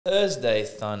Thursday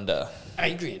Thunder.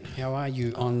 Adrian, how are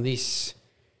you on this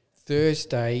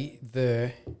Thursday,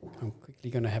 I'm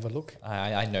quickly going to have a look.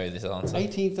 I know this answer.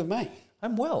 18th of May.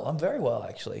 I'm well. I'm very well,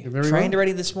 actually. You're very Trained well?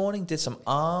 already this morning, did some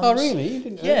arms. Oh, really? You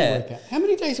didn't Yeah. work out. How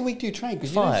many days a week do you train? Because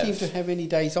you don't 5. seem to have any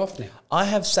days off now. I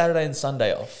have Saturday and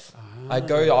Sunday off.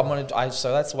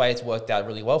 So that's the way it's worked out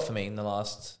really well for me in the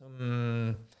last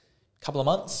couple of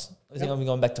months. I think I've been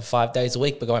going back to 5 days a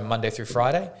week, but going Monday through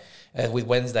Friday. With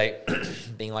Wednesday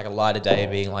being like a lighter day,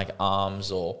 being like arms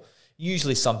or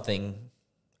usually something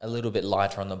a little bit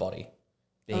lighter on the body.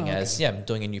 I'm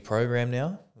doing a new program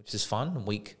now, which is fun.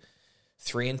 Week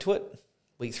 3 into it,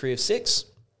 week 3 of 6.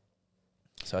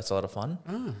 So it's a lot of fun.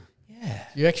 Ah. Yeah.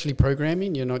 You're actually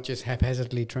programming? You're not just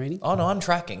haphazardly training? Oh, no, I'm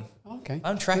tracking. Okay.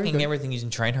 I'm tracking everything using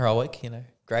Train Heroic,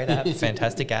 great app,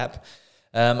 fantastic app.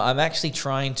 I'm actually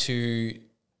trying to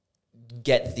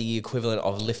get the equivalent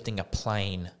of lifting a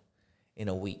plane in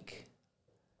a week.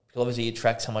 Because obviously it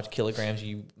tracks how much kilograms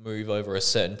you move over a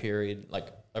certain period, like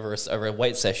over a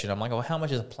weight session. I'm like, how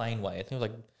much is a plane weigh? I think it was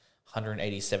like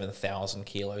 187,000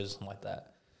 kilos, something like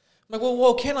that. I'm like,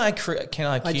 well, can I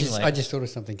accumulate? I just thought of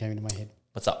something came into my head.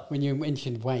 What's up? When you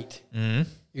mentioned weight, it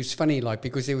was funny,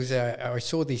 because there was I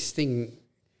saw this thing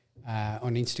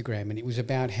on Instagram, and it was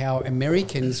about how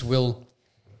Americans will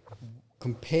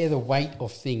compare the weight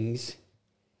of things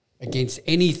against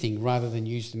anything rather than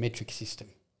use the metric system.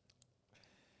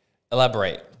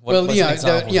 Elaborate.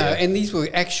 And these were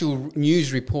actual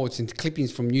news reports and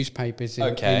clippings from newspapers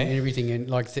and everything,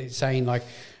 and saying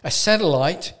a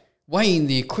satellite weighing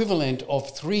the equivalent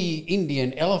of 3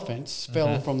 Indian elephants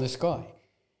fell from the sky.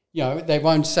 They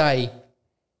won't say,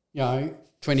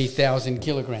 20,000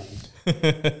 kilograms.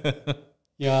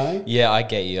 Yeah, I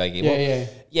get you.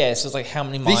 Yeah, so it's like how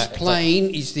many miles? This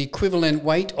plane is the equivalent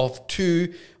weight of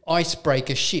 2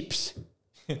 icebreaker ships.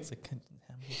 It's like,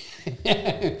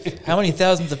 how many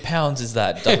thousands of pounds is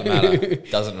that? Doesn't matter.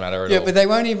 Doesn't matter at all. Yeah, but they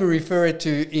won't even refer it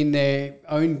to in their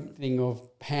own thing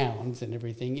of pounds and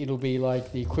everything. It'll be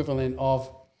like the equivalent of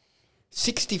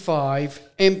 65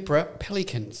 emperor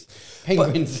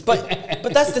penguins.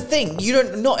 But that's the thing.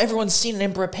 Not everyone's seen an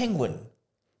emperor penguin.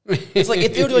 It's like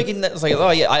if you're doing that, it's like, oh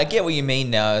yeah, I get what you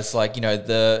mean now. It's like,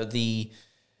 the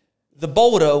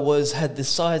boulder had the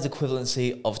size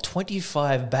equivalency of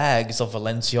 25 bags of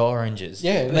Valencia oranges.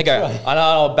 Yeah, and they go, right. I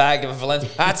know a bag of Valencia.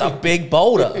 That's a big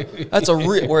boulder. That's a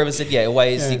wherever it said, it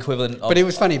weighs the equivalent of. But it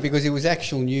was funny because it was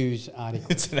actual news articles.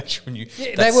 It's an actual news.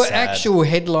 Yeah, they were actual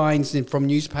headlines from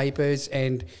newspapers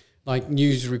and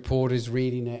news reporters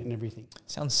reading it and everything.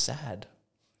 Sounds sad.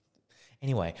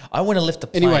 Anyway, I want to lift a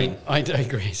plane. Anyway, I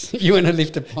digress. You want to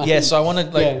lift a plane? Yeah, so I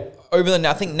want to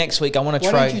I think next week I want to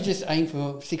try. Why don't you just aim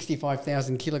for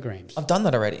 65,000 kilograms? I've done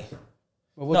that already.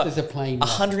 Well, what does a plane?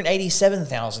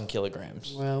 187,000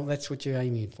 kilograms. Well, that's what you're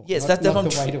aiming for. Yes, not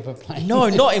that's the weight of a plane. No,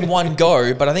 not in one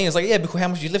go. But I think it's like, because how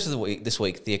much you lifted this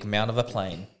week? The amount of a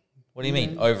plane. What do you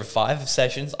mean? Over 5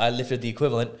 sessions, I lifted the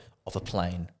equivalent of a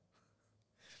plane.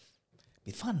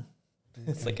 Be fun.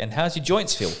 Okay. It's like, and how's your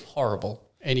joints feel? Horrible.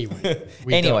 Anyway,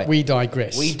 we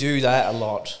digress. We do that a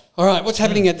lot. All right, what's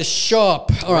happening at the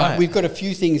shop? All right, we've got a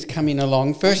few things coming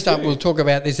along. First up, we'll talk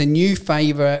about there's a new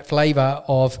flavour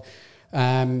of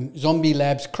Zombie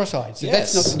Labs Cross-Eyed. So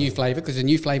that's not the new flavour because the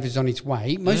new flavour is on its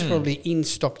way, most probably in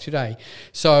stock today.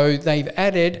 So they've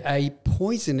added a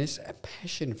poisonous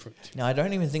passion fruit. Now, I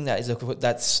don't even think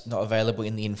that's not available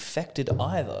in the infected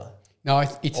either. No,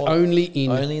 it's only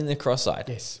in the Cross-Eyed.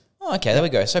 Yes. Oh, okay, there we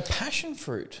go. So passion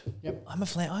fruit. Yep. I'm a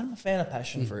fan of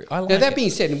passion fruit. I like now, that being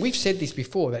said, and we've said this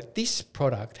before, that this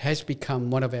product has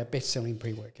become one of our best-selling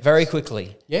pre-workouts. Very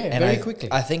quickly. Yeah, very quickly.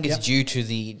 I think it's due to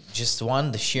the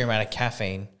sheer amount of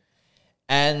caffeine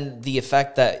and the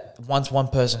fact that once one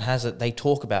person has it, they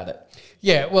talk about it.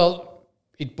 Yeah, well,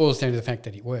 it boils down to the fact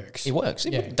that it works. It works.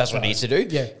 It does what it needs to do.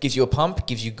 Yeah. Gives you a pump,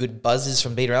 gives you good buzzes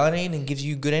from beta-alanine, and gives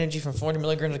you good energy from 400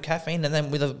 milligrams of caffeine, and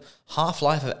then with a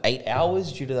half-life of 8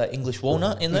 hours due to that English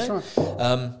walnut in there. That's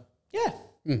right.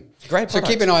 Great product. So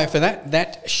keep an eye out for that.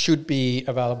 That should be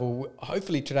available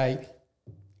hopefully today.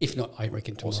 If not, I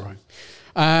reckon tomorrow.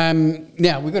 Awesome.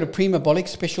 Now, we've got a Primabolic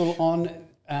special on,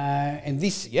 and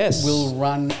this will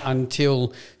run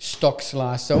until stocks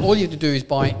last. So all you have to do is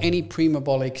buy any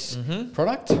Primabolics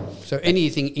product. So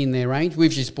anything in their range.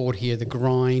 We've just bought here the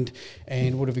Grind,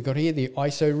 and what have we got here? The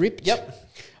ISO Ripped. Yep.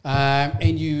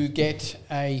 And you get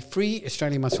a free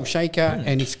Australian Muscle Shaker,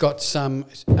 and it's got some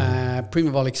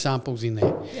Primabolic samples in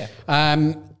there. Yeah.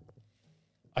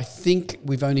 I think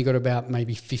we've only got about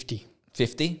maybe 50.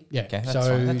 50? Yeah. Okay, that's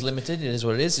fine. That's limited. It is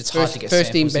what it is. It's hard to get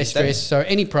first in, samples best dressed. So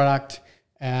any product.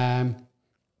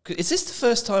 Is this the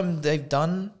first time they've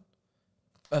done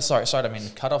sorry, I don't mean to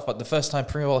cut off, but the first time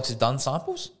Prima Box has done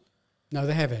samples? No,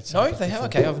 they have it. No, they have.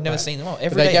 Okay, I've never seen them all.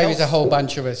 Every they day gave helps. us a whole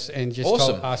bunch of us and just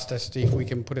Awesome. asked us if we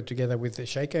can put it together with the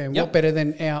shaker. And Yep. what better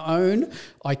than our own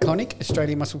iconic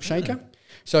Australian muscle shaker?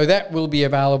 So that will be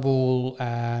available,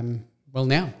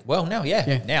 now. Well, now,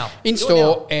 Yeah. now. In Do it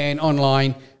store now. and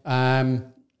online,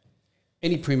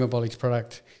 any Prima Bolics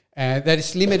product. That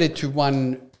is limited to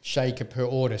one shaker per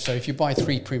order. So if you buy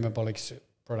 3 Prima Bolics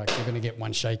products, you're going to get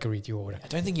 1 shaker with your order. I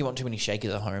don't think you want too many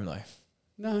shakers at home, though.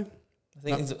 No,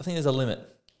 I think there's a limit.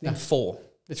 I think 4.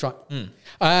 that's right.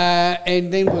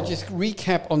 And then we'll just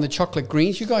recap on the chocolate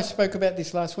greens. You guys spoke about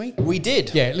this last week. We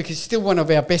did. Yeah, look, it's still one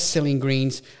of our best-selling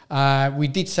greens. We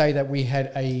did say that we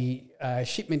had a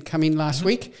shipment come in last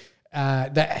week.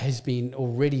 That has been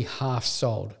already half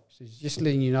sold. So just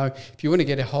letting you know, if you want to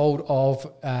get a hold of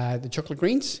the chocolate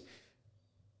greens,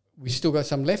 we've still got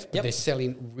some left, but Yep. they're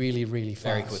selling really, really fast.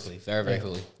 Very quickly. Very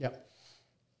quickly. Yep.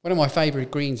 One of my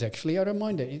favourite greens, actually. I don't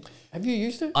mind it. Have you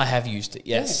used it? I have used it,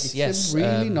 yes. Yeah, yes. it's a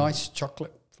really nice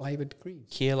chocolate-flavoured green.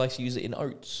 Kia likes to use it in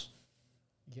oats.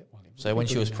 Yeah, well, it So would when be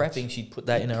she good was in prepping, she'd put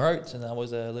that in her oats, and that was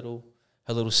her little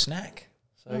snack.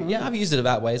 So Oh, yeah, right. I've used it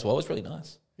that way as well. It's really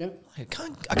nice. Yep.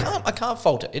 I can't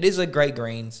fault it. It is a great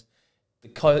greens. The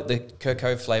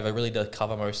cocoa flavor really does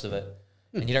cover most of it,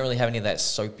 and you don't really have any of that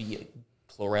soapy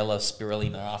chlorella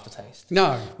spirulina aftertaste.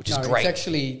 No, Which is great. It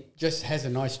actually just has a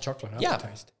nice chocolate Yeah.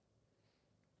 aftertaste.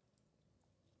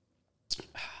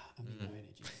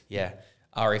 Yeah.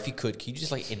 Ari, if you could you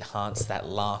just like enhance that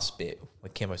last bit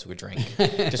with Kimbo took a drink?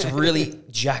 Just really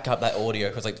jack up that audio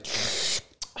because like.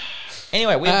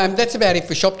 Anyway, That's about it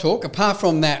for Shop Talk. Apart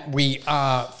from that, we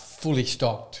are fully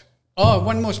stocked. Oh,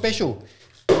 one more special.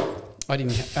 I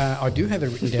do have it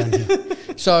written down here.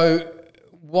 So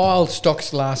while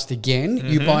stocks last again,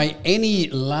 you buy any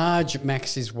large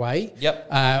Max's Whey,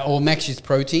 or Max's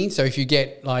protein. So if you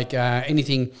get like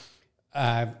anything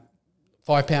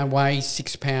 5-pound whey,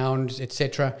 6 pounds,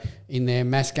 etc., in their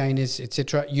mass gainers,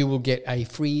 etc., you will get a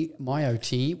free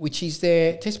MyoT, which is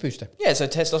their test booster. Yeah, so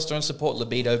testosterone support,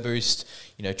 libido boost,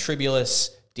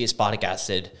 tribulus, D-aspartic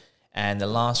acid, and the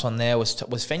last one there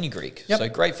was fenugreek. Yep. So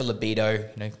great for libido.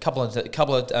 Couple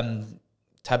of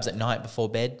tabs at night before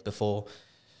bed, 2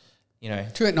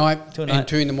 at night, 2 at and night.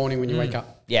 2 in the morning when you wake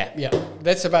up. Yeah. Yeah,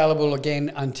 that's available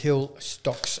again until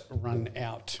stocks run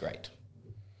out. Great.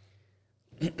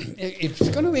 It's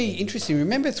going to be interesting.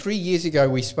 Remember 3 years ago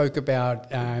we spoke about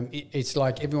it's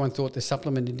like everyone thought the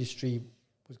supplement industry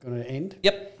was going to end.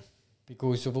 Yep.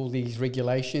 Because of all these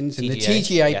regulations and the TGA,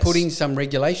 TGA yes. put in some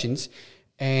regulations,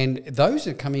 and those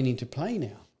are coming into play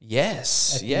now.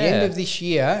 Yes. At the end of this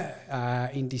year,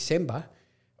 in December,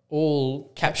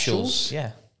 all capsules.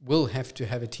 Yeah. will have to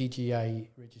have a TGA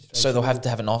registration. So they'll have to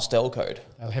have an Austell code.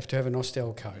 They'll have to have an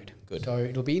Austell code. Good. So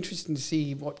it'll be interesting to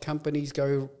see what companies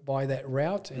go by that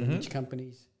route and which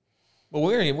companies. Well,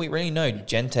 we really know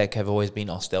Gentech have always been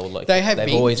Austell.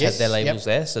 They've always yes, had their labels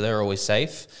yep. there, so they're always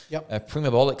safe. Yep.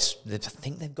 Prima Bolics, I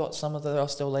think they've got some of the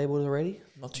Austell labels already.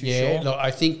 Not too Yeah, sure. look,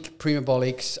 I think Prima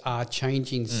Bolics are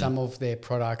changing some of their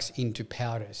products into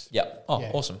powders. Yep. Oh,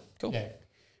 Yeah. awesome. Cool. Yeah.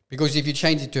 Because if you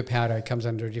change it to a powder, it comes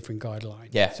under a different guideline.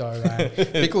 Yeah. So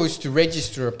because to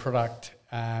register a product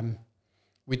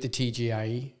with the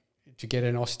TGA to get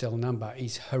an Austell number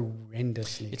is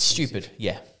horrendously It's expensive. stupid.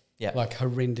 Yeah. Yeah. Like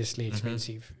horrendously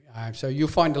expensive. So you'll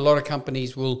find a lot of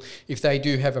companies will, if they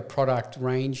do have a product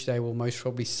range, they will most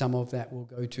probably, some of that will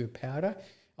go to a powder.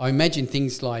 I imagine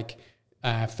things like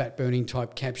fat burning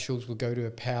type capsules will go to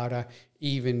a powder.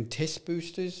 Even test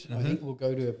boosters, I think, will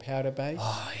go to a powder base.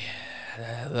 Oh,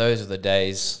 yeah. Those are the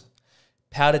days.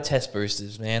 Powder test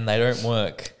boosters, man, they don't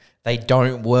work. They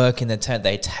don't work in the tent.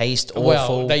 They taste awful.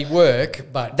 Well, they work,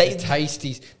 but the taste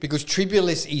is, because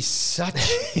tribulus is such,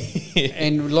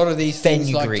 and a lot of these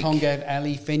things like Fenugreek. Tongat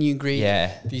alley, fenugreek,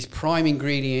 Yeah. these prime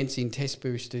ingredients in test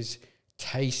boosters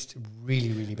taste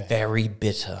really, really bad. very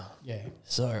bitter. Yeah.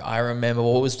 So I remember,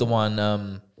 what was the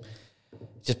one?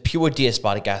 Just pure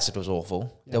D-aspartic acid was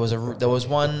awful. There was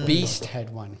one. Beast had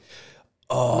one.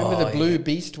 Oh, Remember the blue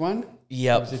Beast one?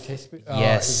 Yep. It was a test booster.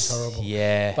 Yes. It was horrible.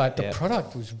 Yeah. But the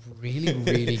product was really,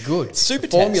 really good. Super the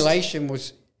test. formulation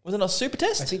was, Was it not super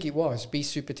test? I think it was,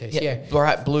 Beast Super Test. Yeah.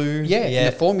 Bright blue. Yeah, and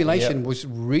the formulation Yep. was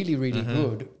really, really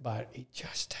good, but it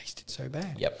just tasted so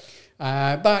bad. Yep.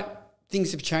 But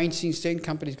things have changed since then.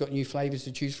 Companies got new flavours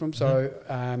to choose from, so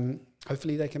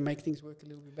hopefully they can make things work a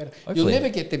little bit better. You'll Hopefully. never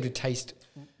get them to taste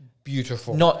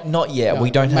beautiful. Not yet. No,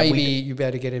 we don't have. Maybe you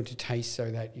better get them to taste so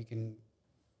that you can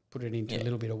put it into a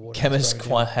little bit of water. Chemists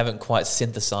throw it down. haven't quite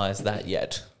synthesized that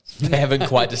yet. They haven't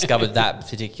quite discovered that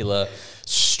particular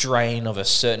strain of a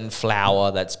certain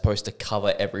flour that's supposed to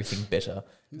cover everything better.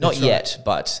 Not yet,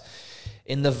 but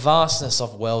in the vastness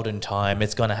of world and time,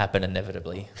 it's going to happen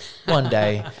inevitably. One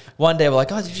day we're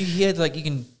like, oh, did you hear like you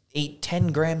can eat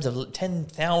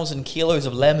 10,000 kilos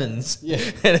of lemons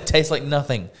and it tastes like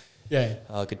nothing. Yeah.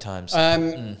 Oh, good times.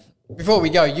 Before we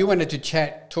go, you wanted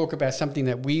to talk about something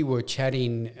that we were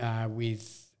chatting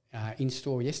with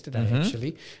in-store yesterday,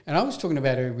 actually. And I was talking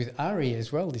about it with Ari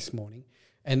as well this morning.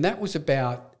 And that was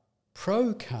about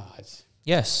pro cards.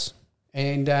 Yes.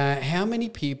 And how many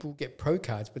people get pro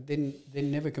cards but then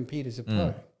never compete as a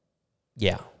pro?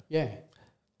 Yeah. Yeah.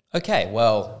 Okay,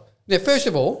 well. Now, first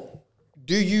of all,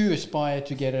 do you aspire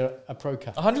to get a pro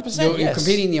card? 100%, You're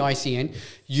competing in the ICN,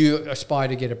 you aspire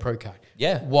to get a pro card.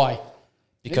 Yeah. Why?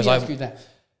 Because Let me ask you that.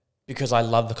 Because I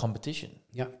love the competition.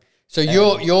 Yeah. So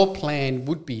your plan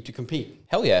would be to compete?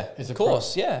 Hell yeah. Of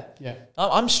course, pro. yeah. Yeah.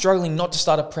 I'm struggling not to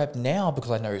start a prep now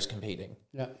because I know who's competing.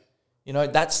 Yeah. You know,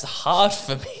 that's hard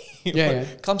for me. Yeah.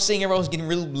 I'm seeing everyone's getting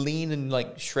real lean and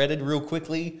like shredded real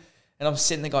quickly. And I'm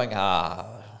sitting there going,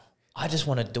 I just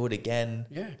want to do it again.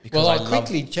 Yeah. Because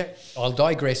I'll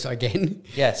digress again.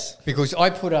 Yes. Because I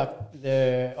put up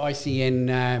the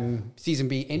ICN Season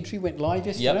B entry, went live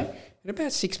yesterday. Yep. And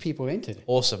about 6 people entered.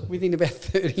 Awesome. Within about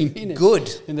 30 minutes. Good.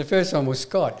 And the first one was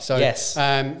Scott. So yes.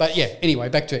 But yeah, anyway,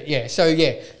 back to it. Yeah. So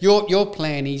yeah, your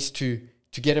plan is to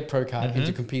get a pro card and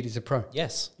to compete as a pro.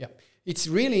 Yes. Yeah. It's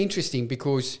really interesting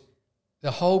because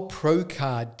the whole pro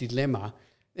card dilemma,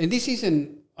 and this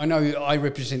isn't, I know I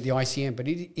represent the ICN, but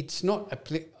it's not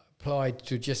applied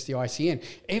to just the ICN.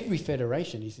 Every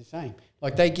federation is the same.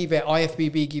 Like they give out,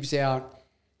 IFBB gives out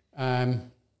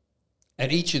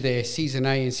at each of their Season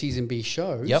A and Season B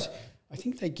shows, I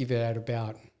think they give out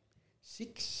about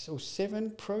 6 or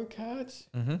 7 pro cards.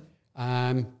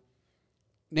 Now,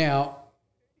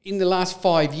 in the last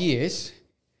 5 years,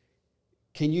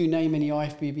 can you name any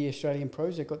IFBB Australian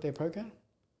pros that got their pro card?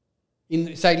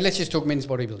 Say, let's just talk men's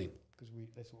bodybuilding.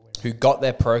 That's what we're who got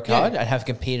their pro card and have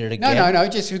competed again? No,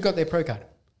 just who got their pro card.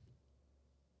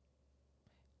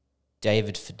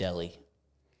 David Fideli.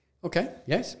 Okay,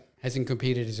 yes. Hasn't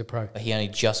competed as a pro. But he only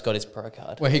just got his pro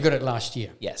card. Well, he got it last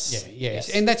year. Yes. Yeah, yes.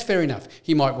 And that's fair enough.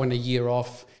 He might want a year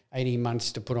off, 18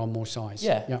 months to put on more size.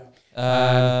 Yeah.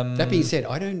 That being said,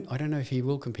 I don't know if he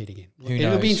will compete again. Who knows?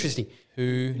 It'll be interesting.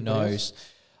 Who knows?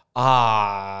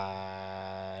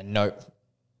 Nope.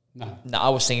 No, I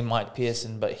was thinking Mike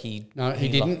Pearson, but he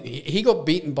didn't. He got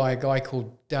beaten by a guy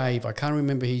called Dave. I can't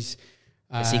remember his.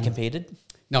 Has he competed?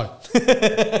 No.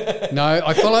 No,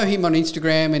 I follow him on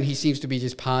Instagram and he seems to be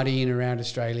just partying around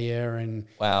Australia and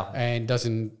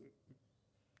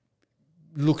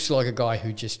looks like a guy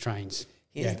who just trains.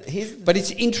 But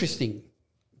it's interesting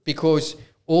because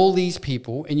all these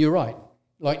people, and you're right,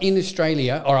 like in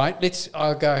Australia, all right,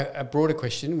 I'll go a broader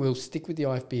question. We'll stick with the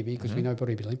IFBB because we know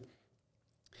bodybuilding.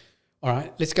 All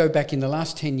right, let's go back in the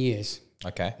last 10 years.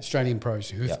 Okay. Australian pros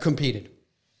who've competed.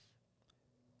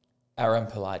 Aaron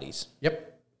Pilates. Yep.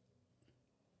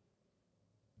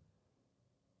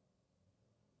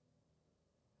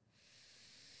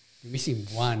 You're missing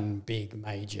one big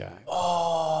major.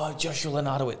 Oh, Joshua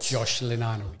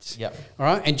Lenartowicz. Yep. All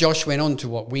right, and Josh went on to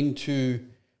win two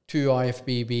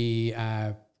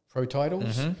IFBB pro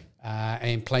titles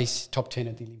and place top 10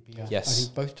 at the Olympia. Yes. I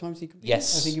think both times he competed.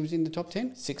 Yes. I think he was in the top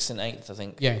 10. 6th and 8th, I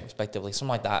think. Yeah. Respectively. Something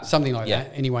like that. Something like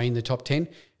that. Anyway, in the top 10.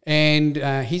 And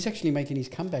he's actually making his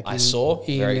comeback in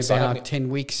Very about 10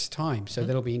 weeks' time. So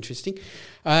that'll be interesting.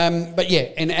 But yeah,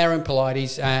 and Aaron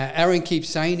Pilates. Aaron keeps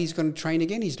saying he's going to train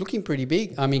again. He's looking pretty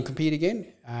big. Compete again.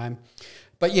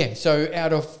 But yeah, so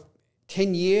out of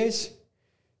 10 years,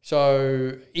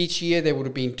 so each year there would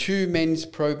have been 2 men's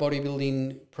pro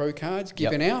bodybuilding pro cards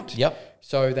given out. Yep.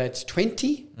 So that's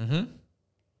 20.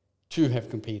 2 have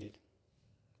competed.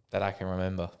 That I can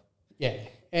remember. Yeah.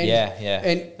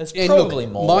 And that's and probably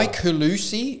look, more. Mike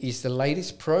Halusi is the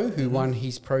latest pro who won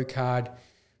his pro card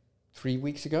 3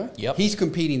 weeks ago. Yep. He's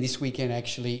competing this weekend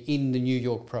actually in the New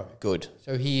York Pro. Good.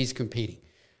 So he is competing,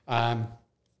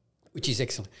 which is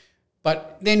excellent.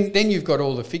 But then you've got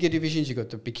all the figure divisions, you've got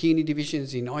the bikini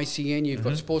divisions in ICN, you've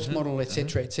got sports model,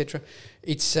 etc., etc.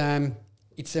 It's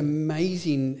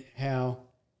amazing how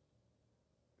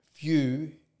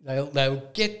few they'll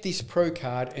get this pro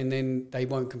card and then they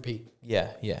won't compete.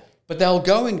 Yeah. But they'll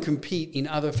go and compete in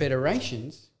other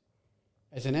federations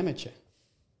as an amateur.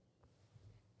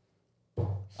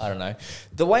 I don't know.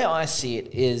 The way I see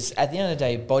it is, at the end of the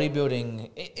day,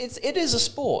 bodybuilding, it is a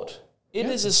sport. It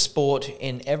is a sport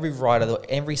in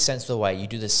every sense of the way. You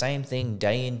do the same thing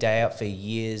day in, day out for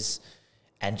years,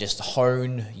 and just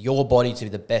hone your body to be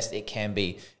the best it can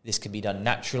be. This can be done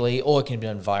naturally, or it can be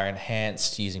done via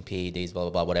enhanced using PEDs, blah,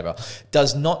 blah, blah, whatever.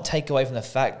 Does not take away from the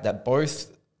fact that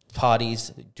both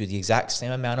parties do the exact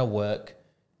same amount of work,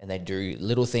 and they do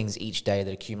little things each day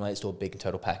that accumulates to a big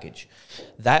total package.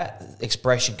 That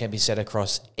expression can be said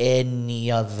across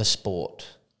any other sport.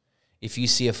 If you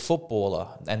see a footballer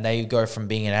and they go from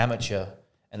being an amateur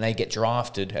and they get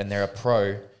drafted and they're a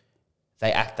pro,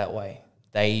 they act that way.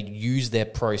 They use their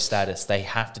pro status. They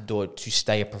have to do it to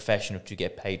stay a professional, to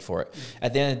get paid for it.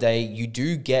 At the end of the day, you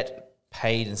do get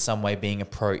paid in some way being a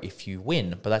pro if you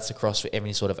win, but that's across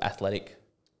every sort of athletic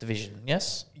division,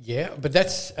 yes? Yeah, but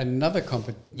that's another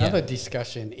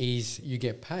discussion is you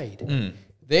get paid.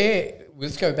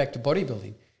 Let's go back to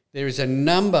bodybuilding. There is a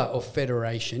number of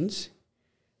federations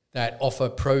that offer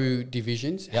pro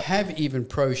divisions, have even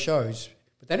pro shows,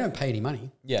 but they don't pay any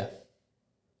money. Yeah.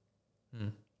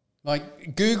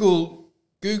 Like Google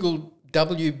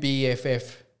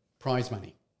WBFF prize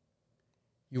money.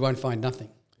 You won't find nothing.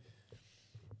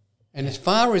 And as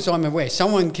far as I'm aware,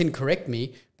 someone can correct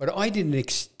me, but I did an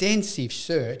extensive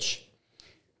search,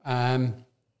 and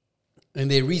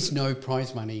there is no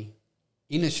prize money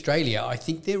in Australia. I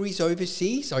think there is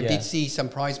overseas. I did see some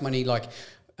prize money, like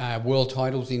world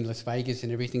titles in Las Vegas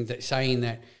and everything, that saying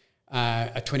that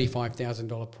a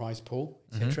 $25,000 prize pool,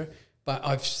 etc. But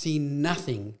I've seen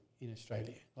nothing in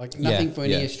Australia, like nothing for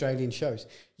any Australian shows.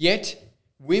 Yet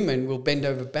women will bend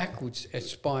over backwards,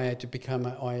 aspire to become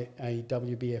a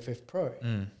WBFF pro.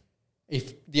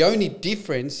 If the only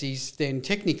difference is then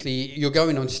technically you're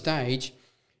going on stage,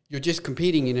 you're just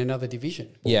competing in another division.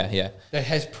 That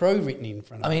has pro written in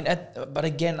front of it. But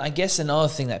again, I guess another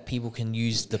thing that people can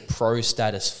use the pro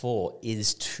status for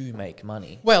is to make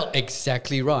money. Well,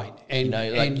 exactly right. And,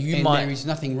 there is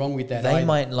nothing wrong with that. They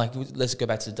might, let's go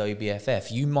back to the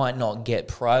WBFF. You might not get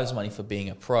prize money for being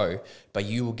a pro, but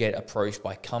you will get approached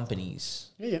by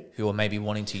companies who are maybe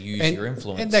wanting to use your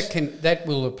influence. And that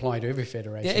will apply to every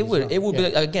federation. Yeah, it would. Well. It will be,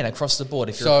 again, across the board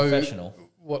if you're a professional.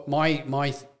 What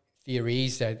my theory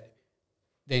is that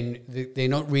then they're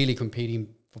not really competing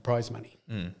for prize money.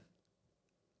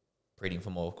 Competing for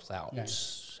more clout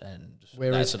and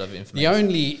whereas that sort of information.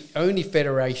 The only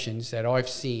federations that I've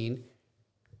seen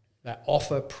that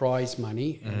offer prize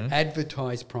money and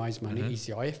advertise prize money is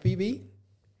the IFBB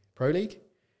Pro League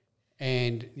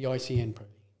and the ICN Pro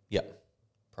League. Yeah,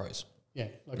 pros. Yeah,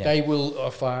 they will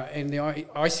offer, and the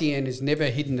ICN has never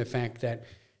hidden the fact that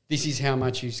this is how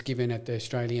much is given at the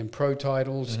Australian Pro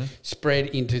titles, spread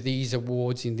into these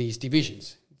awards in these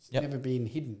divisions. It's never been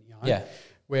hidden.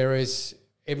 Whereas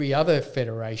every other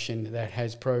federation that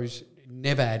has pros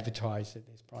never advertise that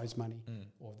there's prize money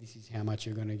or this is how much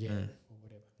you're going to get or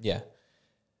whatever. Yeah.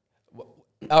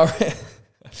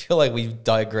 I feel like we've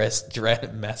digressed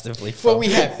massively. Well,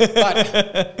 we have,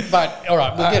 but all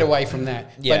right, we'll get away from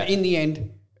that. But in the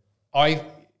end,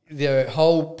 the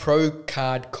whole pro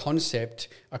card concept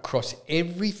across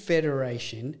every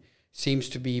federation seems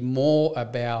to be more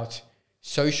about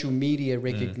social media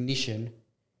recognition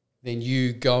than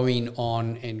you going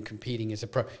on and competing as a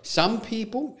pro. Some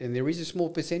people, and there is a small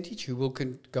percentage who will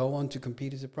go on to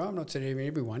compete as a pro, I'm not saying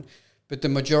everyone, but the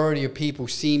majority of people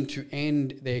seem to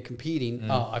end their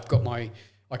competing, I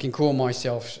can call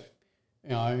myself,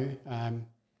 Kim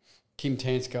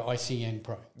Tanska ICN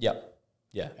Pro. Yep.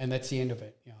 Yeah. And that's the end of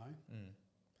it,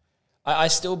 I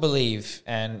still believe,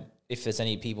 and if there's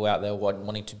any people out there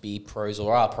wanting to be pros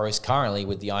or are pros currently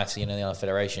with the ICN and the other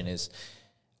federation, is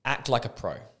act like a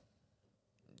pro.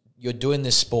 You're doing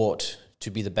this sport to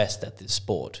be the best at this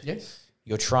sport. Yes.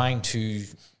 You're trying to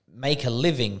make a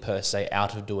living, per se,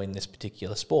 out of doing this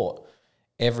particular sport.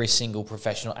 Every single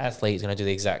professional athlete is going to do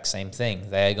the exact same thing.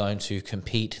 They're going to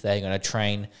compete. They're going to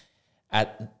train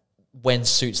at when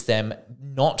suits them,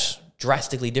 not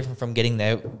drastically different from getting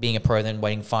there, being a pro, and then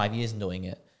waiting 5 years and doing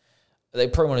it. They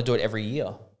probably want to do it every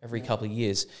year, every couple of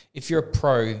years. If you're a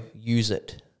pro, use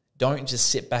it. Don't just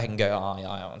sit back and go,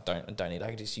 I don't need it. I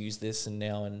can just use this and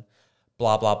now and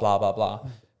blah, blah, blah, blah, blah.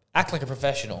 Act like a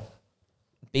professional.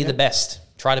 Be the best.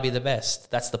 Try to be the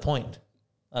best. That's the point.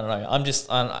 I don't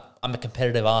know. I'm a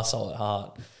competitive arsehole at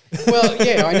heart. Well,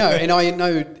 yeah, I know.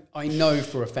 And I know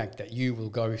for a fact that you will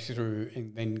go through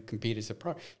and then compete as a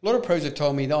pro. A lot of pros have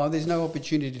told me, there's no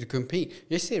opportunity to compete.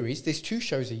 Yes, there is. There's 2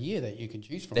 shows a year that you can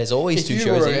choose from. There's always 2 shows a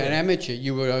year. If you were an amateur,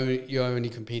 you're only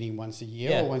competing once a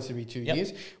year or once every 2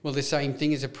 years. Well, the same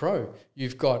thing as a pro.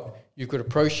 You've got a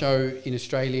pro show in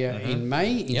Australia in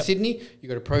May in Sydney. You've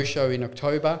got a pro show in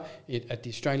October at the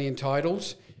Australian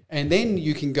titles. And then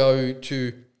you can go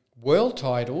to world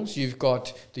titles, you've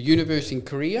got the Universe in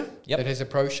Korea that has a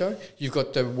pro show. You've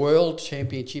got the World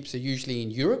Championships are usually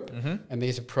in Europe, and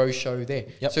there's a pro show there.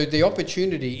 So the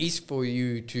opportunity is for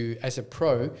you to, as a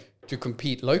pro, to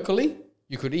compete locally.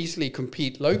 You could easily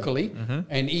compete locally,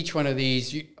 and each one of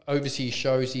these overseas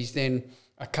shows is then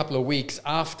a couple of weeks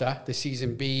after the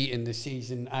Season B and the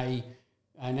Season A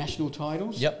national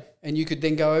titles. And you could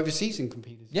then go overseas and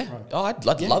compete as a pro. Oh, I'd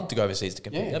love to go overseas to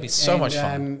compete. That'd be so much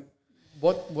fun.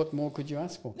 What more could you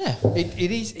ask for?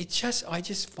 I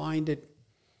just find it,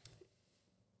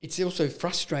 it's also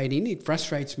frustrating. It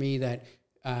frustrates me that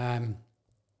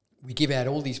we give out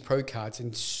all these pro cards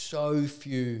and so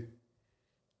few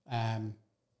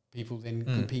people then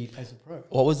compete as a pro.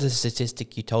 What was the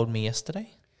statistic you told me yesterday?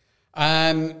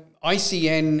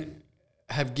 ICN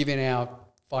have given out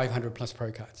 500 plus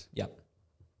pro cards.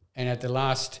 And at the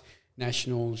last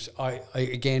nationals, I'm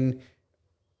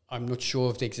not sure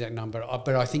of the exact number,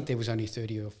 but I think there was only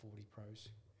 30 or 40 pros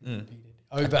who competed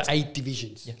over 8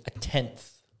 divisions. A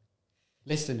tenth.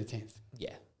 Less than a tenth.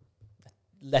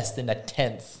 Less than a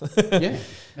tenth.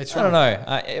 That's right. I don't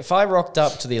know. If I rocked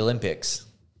up to the Olympics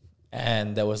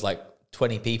and there was like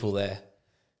 20 people there,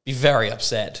 be very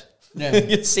upset.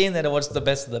 You're seeing that it was the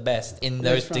best of the best in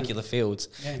those particular fields,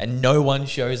 and no one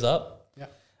shows up.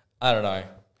 I don't know.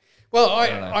 Well,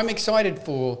 I'm excited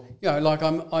for,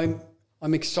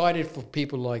 I'm excited for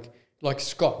people like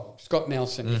Scott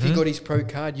Nelson. If he got his pro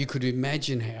card, you could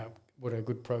imagine what a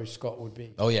good pro Scott would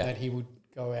be. That he would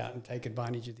go out and take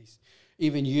advantage of this.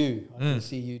 Even you, I can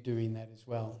see you doing that as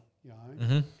well.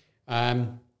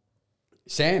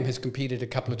 Sam has competed a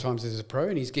couple of times as a pro,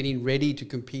 and he's getting ready to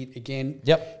compete again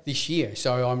this year.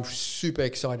 So I'm super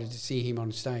excited to see him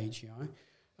on stage.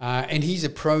 And he's a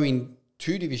pro in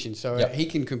 2 divisions, so he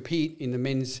can compete in the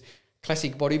men's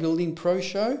classic bodybuilding pro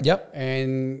show.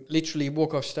 And literally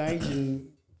walk off stage and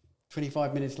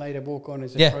 25 minutes later walk on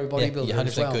as a pro bodybuilder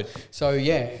as well. Good. So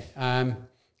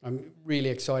I'm really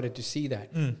excited to see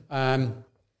that.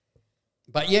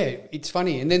 But it's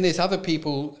funny. And then there's other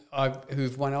people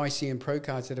who've won ICN pro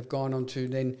cards that have gone on to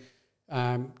then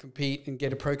compete and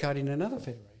get a pro card in another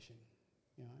federation.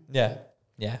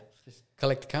 Just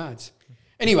collect cards.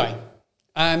 Anyway,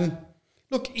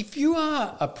 look, if you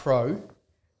are a pro,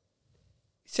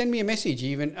 send me a message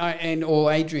even,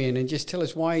 or Adrian, and just tell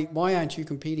us why aren't you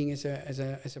competing as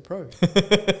a pro?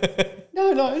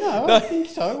 No, I think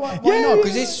so. Why not?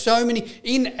 Because there's so many.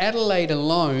 In Adelaide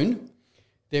alone,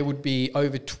 there would be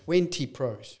over 20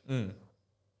 pros,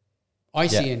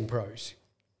 ICN pros.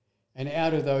 And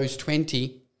out of those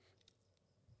 20,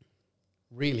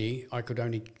 really, I could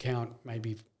only count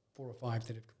maybe 4 or 5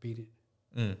 that have competed.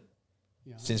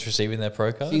 Since receiving their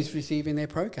pro cards? Since receiving their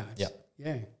pro cards.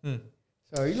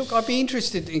 So, look, I'd be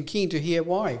interested and keen to hear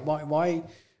why.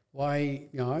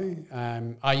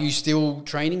 Are you still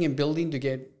training and building to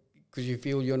get, because you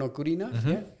feel you're not good enough?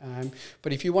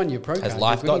 But if you won your pro card, has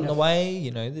life gotten in the way?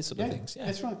 This sort of things.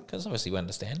 That's right. Because obviously we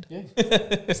understand.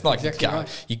 It's not like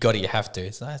you got it, you have to.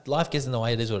 It's not, life gets in the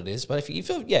way. It is what it is. But if you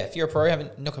feel, if you're a pro,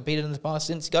 haven't not competed in the past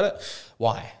since you got it,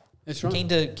 why? That's right.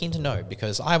 Keen to know,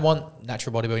 because I want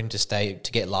natural bodybuilding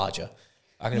to get larger.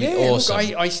 I'm going to be awesome.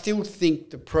 Look, I still think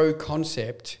the pro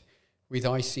concept with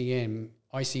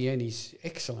ICN is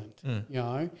excellent,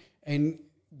 and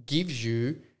gives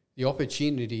you the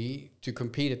opportunity to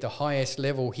compete at the highest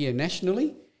level here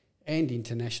nationally and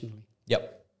internationally.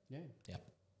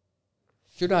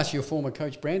 Should ask your former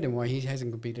coach Brandon why he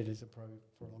hasn't competed as a pro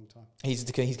for a long time. He's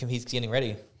getting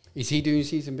ready. Is he doing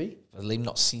Season B? I believe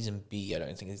not Season B. I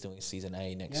don't think he's doing Season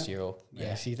A next year. Or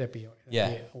see, that'd be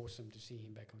awesome to see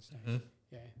him back on stage.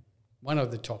 One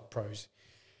of the top pros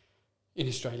in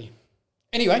Australia.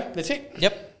 Anyway, that's it.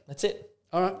 That's it.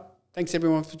 All right. Thanks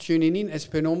everyone for tuning in. As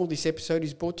per normal, this episode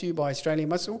is brought to you by Australian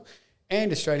Muscle and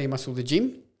Australian Muscle the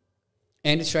Gym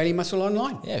and Australian Muscle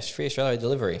Online. It's free Australia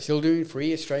delivery. Still doing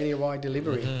free Australia-wide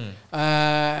delivery.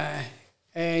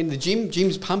 And the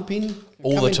gym's pumping.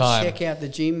 All the time. Check out the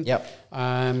gym.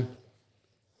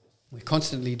 We're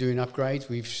constantly doing upgrades.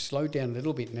 We've slowed down a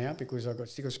little bit now because I got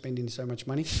sick of spending so much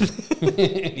money.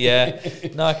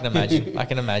 No, I can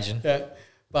imagine.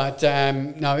 But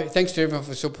no, thanks to everyone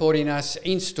for supporting us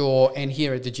in store and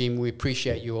here at the gym. We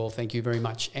appreciate you all. Thank you very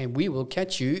much. And we will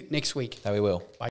catch you next week. We will. Bye.